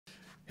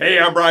Hey,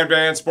 I'm Brian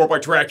Van,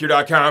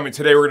 SportbikeTrackGear.com, and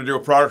today we're going to do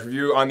a product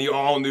review on the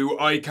all-new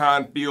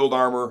Icon Field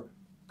Armor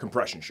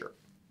compression shirt.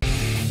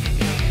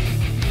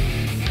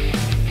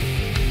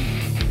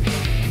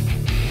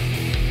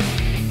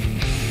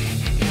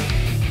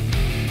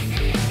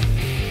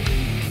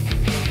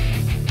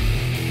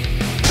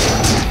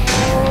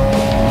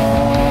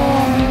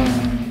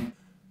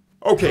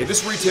 Okay,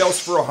 this retails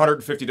for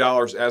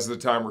 $150 as of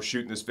the time we're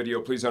shooting this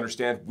video. Please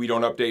understand, we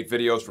don't update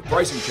videos for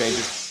pricing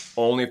changes,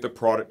 only if the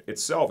product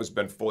itself has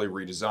been fully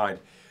redesigned.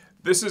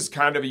 This is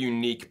kind of a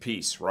unique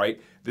piece, right?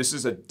 This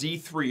is a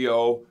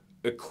D3O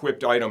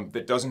equipped item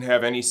that doesn't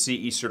have any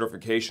CE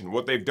certification.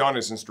 What they've done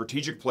is in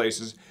strategic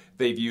places,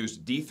 they've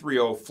used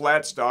D3O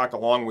flat stock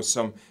along with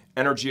some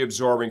energy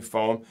absorbing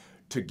foam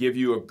to give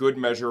you a good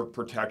measure of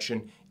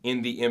protection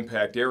in the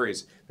impact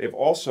areas. They've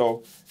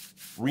also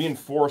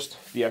reinforced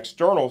the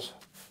externals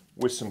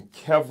with some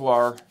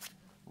Kevlar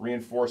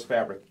reinforced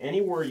fabric.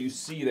 Anywhere you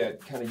see that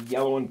kind of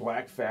yellow and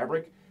black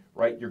fabric,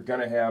 right, you're going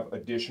to have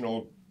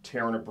additional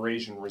tear and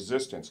abrasion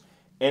resistance.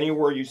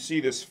 Anywhere you see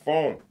this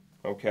foam,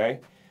 okay,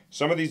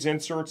 some of these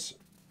inserts,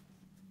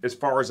 as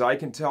far as I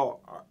can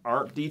tell,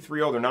 aren't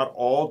D3O. They're not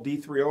all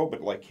D3O,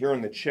 but like here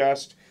in the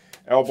chest,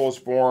 elbows,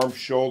 forearms,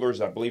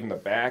 shoulders, I believe in the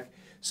back,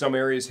 some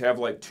areas have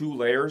like 2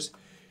 layers.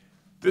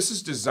 This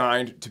is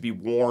designed to be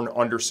worn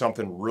under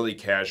something really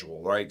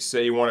casual, right?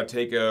 Say you want to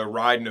take a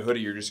ride in a hoodie,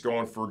 you're just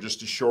going for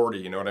just a shorty,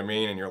 you know what I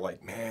mean? And you're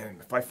like, man,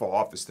 if I fall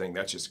off this thing,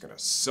 that's just going to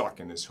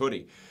suck in this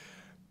hoodie.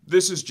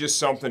 This is just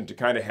something to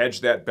kind of hedge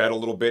that bet a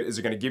little bit. Is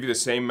it going to give you the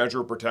same measure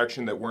of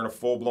protection that wearing a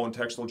full-blown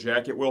textile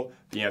jacket will?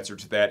 The answer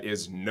to that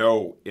is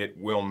no, it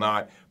will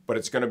not, but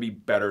it's going to be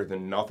better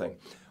than nothing.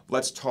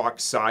 Let's talk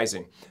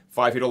sizing.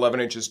 5 feet 11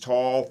 inches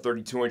tall,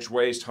 32-inch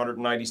waist,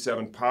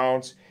 197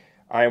 pounds.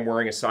 I am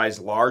wearing a size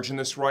large in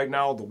this right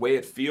now. The way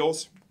it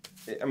feels,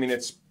 I mean,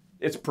 it's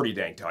pretty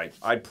dang tight.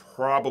 I'd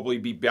probably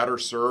be better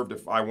served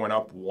if I went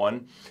up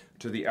 1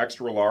 to the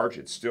extra large.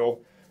 It's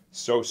still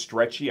so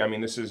stretchy. I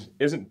mean, this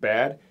isn't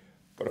bad,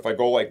 but if I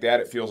go like that,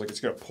 it feels like it's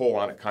going to pull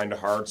on it kind of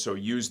hard. So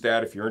use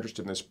that if you're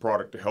interested in this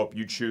product to help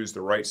you choose the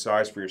right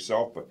size for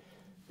yourself. But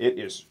it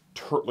is,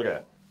 look at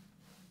that,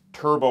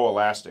 turbo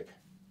elastic.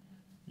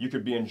 You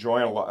could be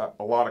enjoying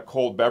a lot of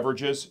cold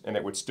beverages and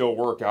it would still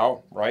work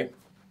out, right?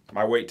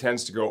 My weight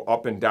tends to go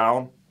up and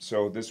down,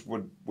 so this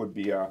would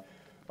be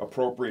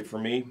appropriate for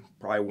me,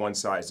 probably 1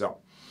 size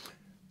up.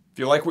 If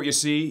you like what you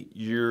see,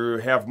 you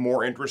have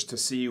more interest to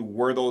see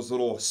where those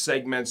little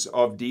segments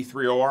of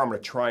D3O are, I'm going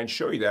to try and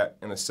show you that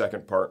in the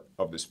second part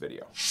of this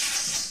video.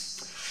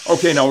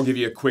 Okay, now we'll give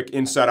you a quick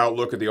inside-out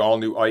look at the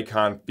all-new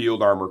Icon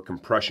Field Armor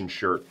compression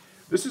shirt.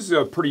 This is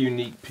a pretty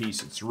unique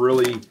piece. It's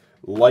really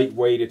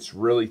lightweight, it's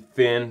really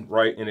thin,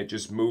 right, and it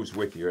just moves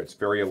with you. It's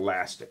very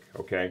elastic,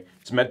 okay?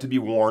 It's meant to be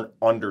worn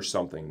under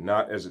something,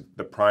 not as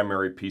the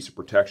primary piece of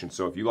protection.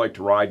 So if you like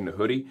to ride in a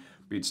hoodie,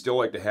 but you'd still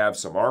like to have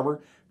some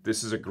armor,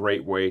 this is a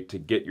great way to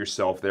get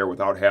yourself there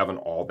without having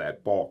all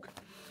that bulk.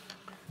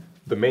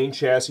 The main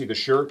chassis of the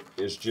shirt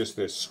is just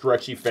this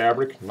stretchy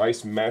fabric,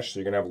 nice mesh, so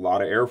you're going to have a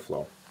lot of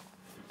airflow.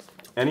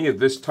 Any of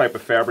this type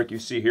of fabric you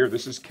see here,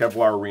 this is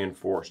Kevlar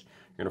reinforced.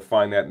 You're going to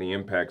find that in the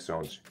impact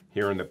zones.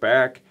 Here in the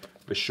back,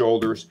 the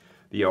shoulders,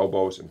 the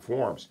elbows, and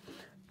forearms.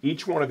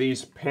 Each one of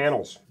these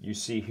panels you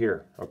see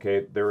here,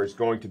 okay, there is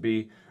going to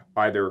be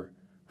either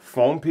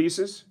foam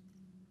pieces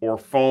or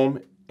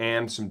foam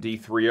and some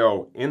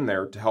D3O in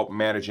there to help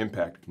manage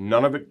impact.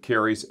 None of it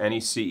carries any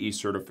CE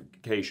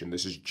certification.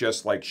 This is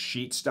just like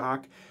sheet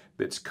stock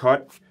that's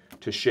cut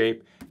to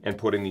shape and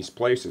put in these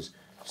places.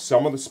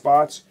 Some of the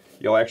spots,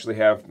 you'll actually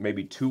have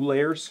maybe 2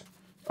 layers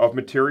of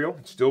material.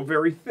 It's still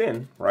very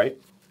thin, right?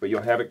 But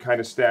you'll have it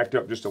kind of stacked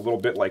up just a little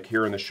bit like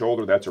here in the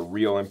shoulder. That's a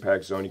real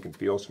impact zone. You can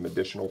feel some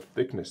additional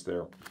thickness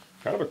there.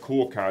 Kind of a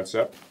cool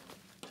concept.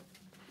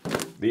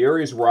 The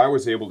areas where I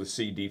was able to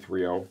see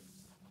D3O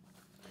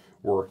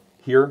were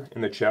here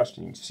in the chest,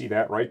 and you can see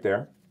that right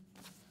there.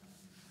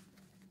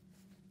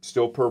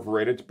 Still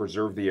perforated to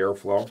preserve the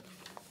airflow.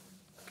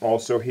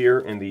 Also here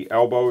in the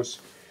elbows,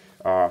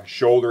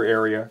 shoulder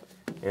area,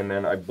 and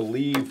then I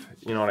believe,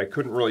 you know, and I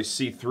couldn't really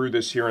see through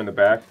this here in the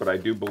back, but I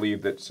do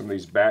believe that some of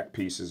these back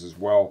pieces as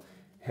well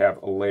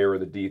have a layer of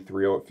the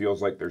D3O. It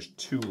feels like there's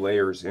 2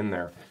 layers in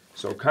there.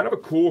 So kind of a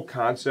cool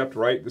concept,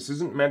 right? This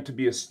isn't meant to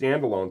be a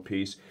standalone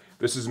piece.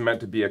 This is meant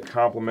to be a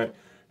complement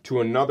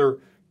to another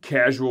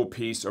casual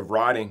piece of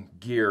riding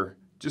gear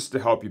just to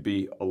help you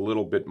be a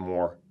little bit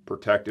more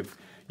protective.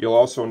 You'll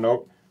also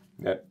note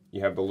that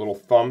you have the little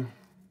thumb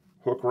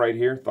hook right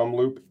here, thumb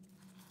loop,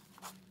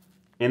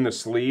 in the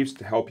sleeves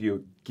to help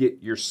you get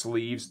your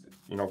sleeves,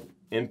 you know,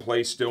 in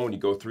place still when you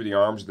go through the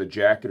arms of the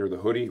jacket or the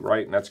hoodie,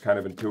 right? And that's kind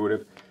of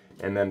intuitive.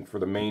 And then for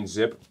the main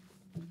zip,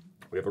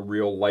 we have a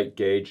real light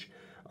gauge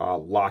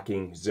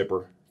locking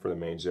zipper for the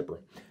main zipper.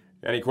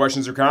 Any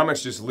questions or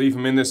comments, just leave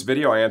them in this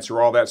video. I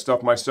answer all that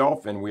stuff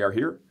myself, and we are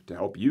here to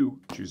help you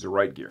choose the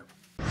right gear.